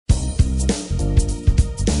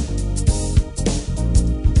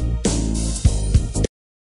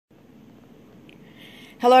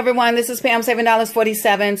Hello everyone, this is Pam,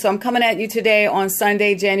 $7.47. So I'm coming at you today on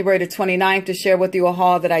Sunday, January the 29th to share with you a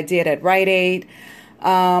haul that I did at Rite Aid.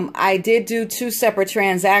 I did do two separate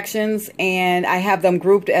transactions and I have them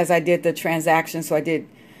grouped as I did the transactions. So I did,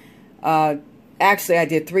 actually I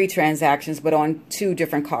did three transactions, but on two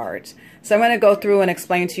different cards. So I'm going to go through and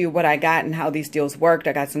explain to you what I got and how these deals worked.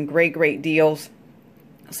 I got some great deals,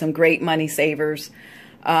 some great money savers.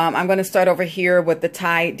 I'm going to start over here with the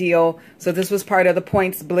Tide deal. So this was part of the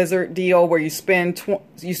Points Blizzard deal where you spend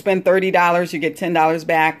 $30, you get $10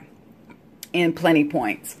 back in plenty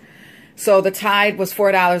points. So the Tide was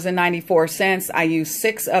 $4.94. I used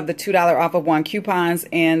 6 of the $2 off of 1 coupons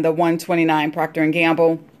and the $1.29 Procter &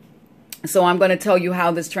 Gamble. So I'm going to tell you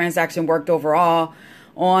how this transaction worked overall.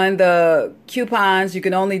 On the coupons, you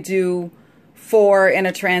can only do 4 in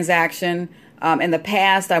a transaction. In the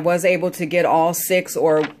past, I was able to get all 6,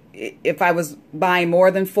 or if I was buying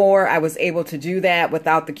more than 4, I was able to do that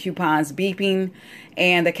without the coupons beeping,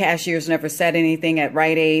 and the cashiers never said anything at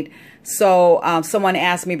Rite Aid. So someone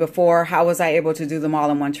asked me before, how was I able to do them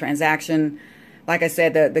all in one transaction? Like I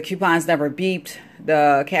said, the coupons never beeped,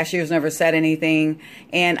 the cashiers never said anything,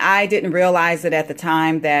 and I didn't realize it at the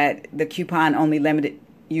time that the coupon only limited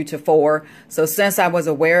you to 4. So since I was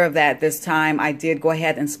aware of that this time, I did go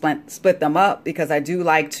ahead and split them up because I do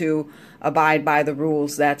like to abide by the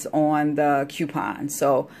rules that's on the coupon.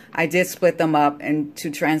 So I did split them up in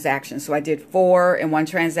 2 transactions. So I did 4 in one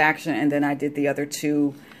transaction and then I did the other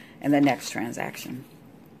 2 in the next transaction.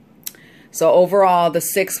 So overall, the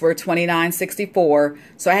 6 were $29.64.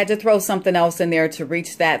 So I had to throw something else in there to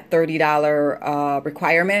reach that $30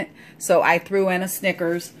 requirement. So I threw in a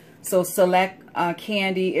Snickers. So Select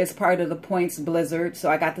Candy is part of the Points Blizzard.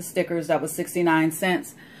 So I got the stickers. That was 69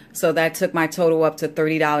 cents. So that took my total up to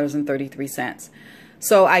 $30.33.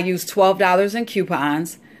 So I used $12 in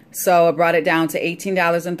coupons. So I brought it down to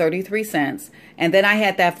 $18.33. And then I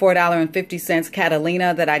had that $4.50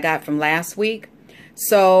 Catalina that I got from last week.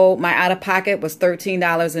 So my out-of-pocket was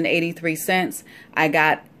 $13.83. I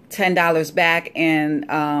got $10 back in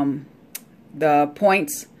the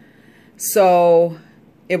points. So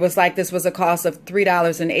it was like this was a cost of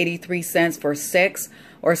 $3.83 for 6,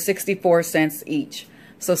 or 64 cents each.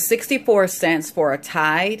 So 64 cents for a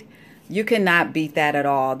Tide, you cannot beat that at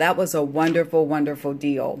all. That was a wonderful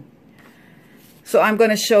deal. So I'm going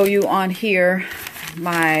to show you on here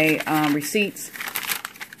my receipts.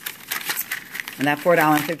 And that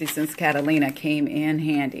 $4.50 Catalina came in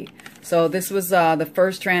handy. So this was the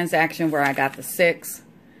first transaction where I got the 6.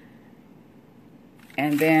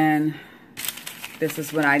 And then this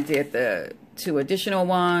is when I did the 2 additional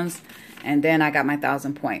ones, and then I got my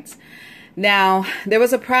 1,000 points. Now, there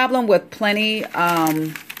was a problem with Plenty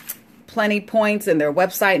Points and their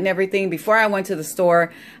website and everything. Before I went to the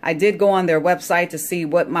store, I did go on their website to see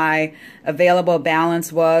what my available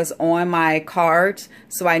balance was on my cards,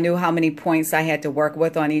 so I knew how many points I had to work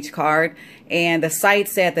with on each card. And the site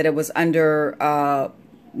said that it was under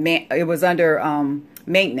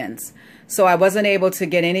maintenance. So I wasn't able to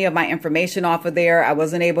get any of my information off of there. I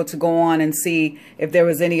wasn't able to go on and see if there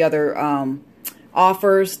was any other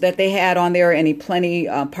offers that they had on there, any Plenty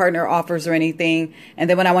partner offers or anything. And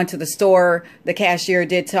then when I went to the store, the cashier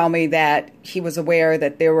did tell me that he was aware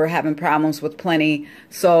that they were having problems with Plenty.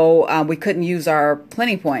 So we couldn't use our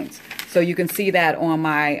Plenty points. So you can see that on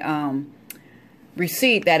my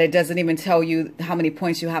receipt that it doesn't even tell you how many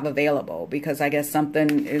points you have available, because I guess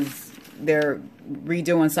something is, they're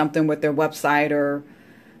redoing something with their website or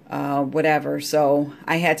whatever. So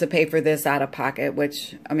I had to pay for this out of pocket,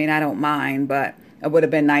 which, I mean, I don't mind, but it would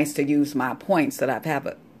have been nice to use my points that I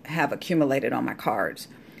have accumulated on my cards.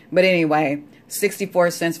 But anyway,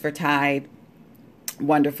 64 cents for Tide.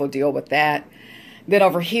 Wonderful deal with that. Then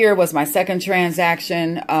over here was my second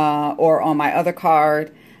transaction, or on my other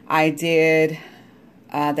card, I did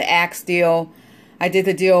the Axe deal. I did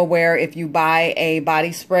the deal where if you buy a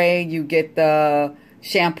body spray, you get the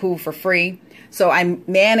shampoo for free. So I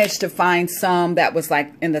managed to find some that was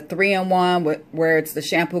like in the 3-in-1, where it's the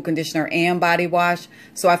shampoo, conditioner, and body wash.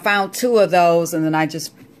 So I found 2 of those, and then I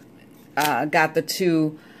just got the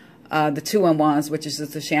 2-in-1s, which is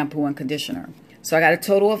just the shampoo and conditioner. So I got a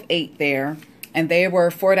total of 8 there, and they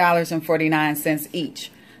were $4.49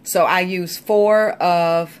 each. So I used 4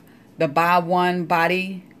 of the buy 1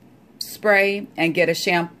 body spray and get a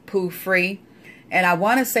shampoo free. And I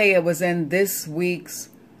want to say it was in this week's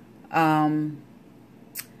Red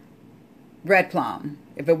Plum.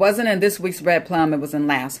 If it wasn't in this week's Red Plum, it was in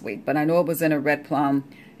last week. But I know it was in a Red Plum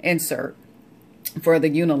insert for the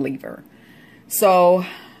Unilever. So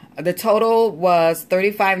The total was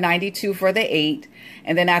 $35.92 for the 8.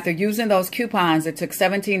 And then after using those coupons, it took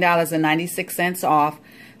 $17.96 off.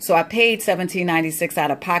 So I paid $17.96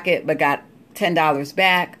 out of pocket, but got $10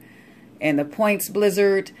 back in the points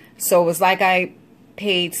blizzard. So it was like I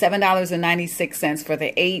paid $7.96 for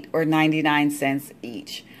the 8 or 99 cents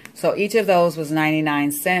each. So each of those was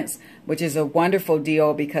 99 cents, which is a wonderful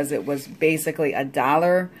deal because it was basically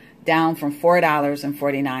 $1 down from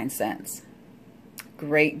 $4.49.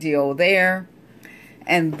 Great deal there.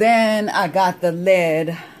 And then I got the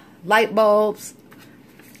LED light bulbs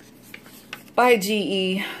by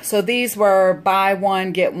GE. So these were buy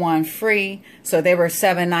one, get one free. So they were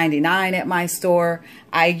 $7.99 at my store.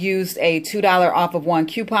 I used a $2 off of one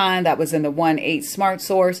coupon that was in the 1/8 Smart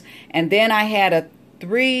Source. And then I had a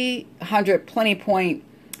 300 Plenty Point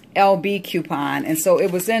LB coupon. And so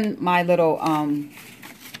it was in my little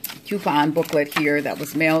coupon booklet here that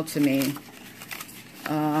was mailed to me.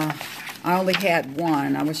 I only had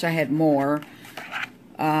one. I wish I had more.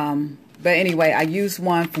 But anyway, I used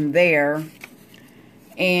one from there.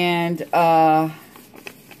 And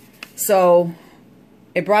so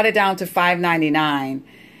it brought it down to $5.99.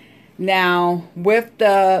 Now, with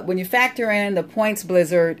when you factor in the points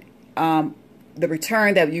blizzard, the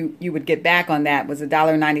return that you would get back on that was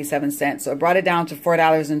 $1.97. So it brought it down to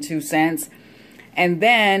 $4.02. And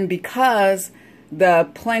then because the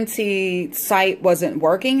Plenty site wasn't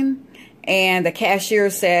working, and the cashier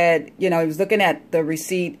said, you know, he was looking at the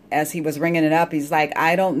receipt as he was ringing it up. He's like,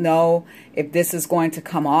 I don't know if this is going to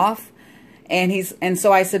come off. And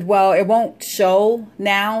so I said, well, it won't show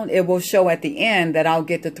now. It will show at the end that I'll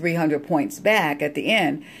get the 300 points back at the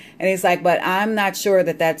end. And he's like, but I'm not sure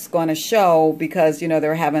that that's going to show because, you know,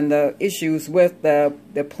 they're having the issues with the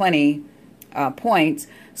Plenty points.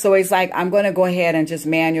 So he's like, I'm going to go ahead and just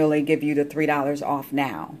manually give you the $3 off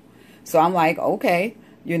now. So I'm like, okay,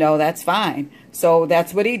 you know, that's fine. So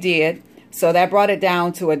that's what he did. So that brought it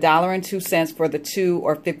down to $1.02 for the 2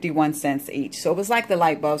 or 51 cents each. So it was like the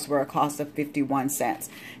light bulbs were a cost of 51 cents.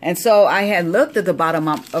 And so I had looked at the bottom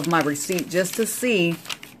of my receipt just to see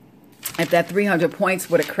if that 300 points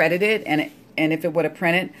would have credited and if it would have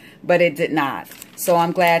printed, but it did not. So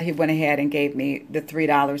I'm glad he went ahead and gave me the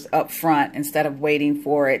 $3 up front instead of waiting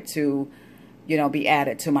for it to, you know, be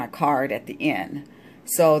added to my card at the end.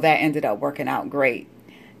 So that ended up working out great.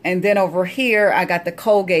 And then over here, I got the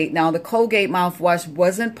Colgate. Now, the Colgate mouthwash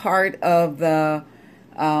wasn't part of the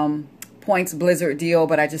Points Blizzard deal,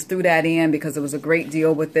 but I just threw that in because it was a great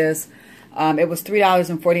deal with this. It was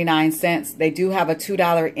 $3.49. They do have a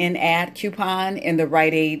 $2 in-ad coupon in the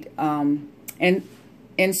Rite Aid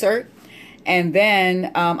insert. And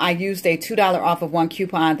then I used a $2 off of one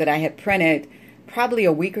coupon that I had printed probably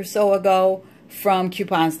a week or so ago from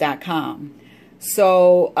coupons.com.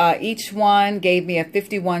 So each one gave me a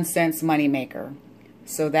 51 cents moneymaker.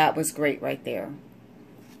 So that was great right there.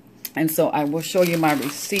 And so I will show you my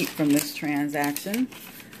receipt from this transaction.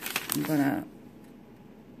 I'm going to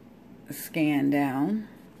scan down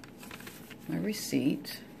my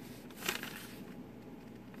receipt.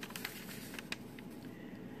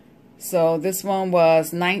 So this one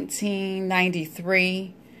was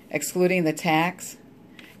 $19.93 excluding the tax.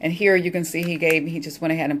 And here you can see he just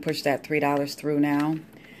went ahead and pushed that $3 through now.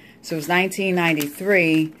 So it was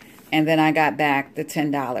 $19.93, and then I got back the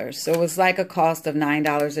 $10. So it was like a cost of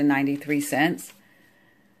 $9.93.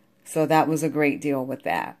 So that was a great deal with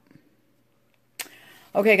that.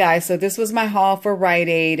 Okay, guys, so this was my haul for Rite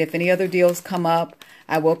Aid. If any other deals come up,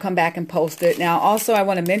 I will come back and post it. Now, also, I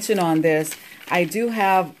want to mention on this, I do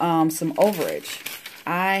have some overage.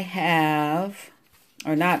 I have,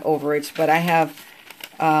 or not overage, but I have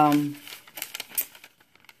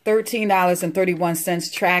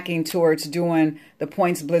 $13.31 tracking towards doing the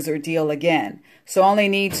Points Blizzard deal again. So I only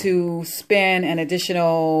need to spend an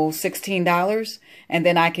additional $16 and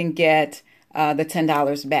then I can get the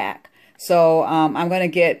 $10 back. So I'm going to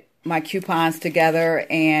get my coupons together,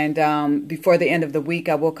 and before the end of the week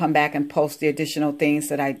I will come back and post the additional things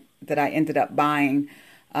that I ended up buying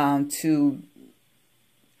to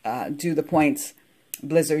do the Points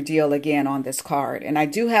Blizzard deal again on this card. And I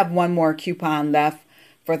do have one more coupon left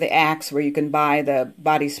for the Axe where you can buy the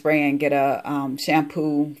body spray and get a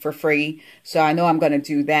shampoo for free. So I know I'm going to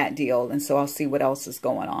do that deal, and so I'll see what else is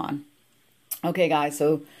going on. Okay, guys,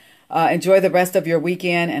 so enjoy the rest of your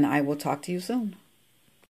weekend, and I will talk to you soon.